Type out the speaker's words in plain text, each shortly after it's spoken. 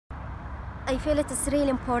I feel it is really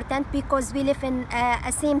important because we live in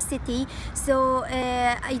a same city, so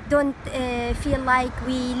I don't feel like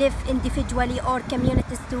we live individually or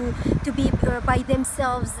communities to be by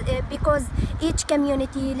themselves, because each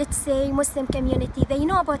community, let's say Muslim community, they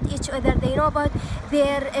know about each other, they know about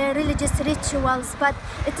their religious rituals, but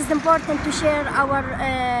it is important to share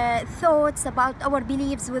our thoughts about our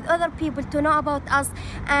beliefs with other people, to know about us,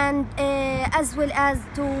 and as well as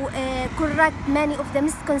to correct many of the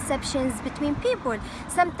misconceptions between people.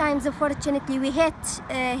 Sometimes unfortunately we hate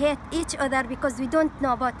each other because we don't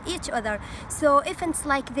know about each other. So events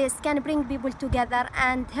like this can bring people together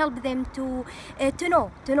and help them to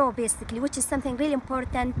know basically, which is something really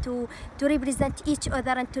important, to represent each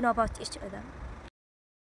other and to know about each other.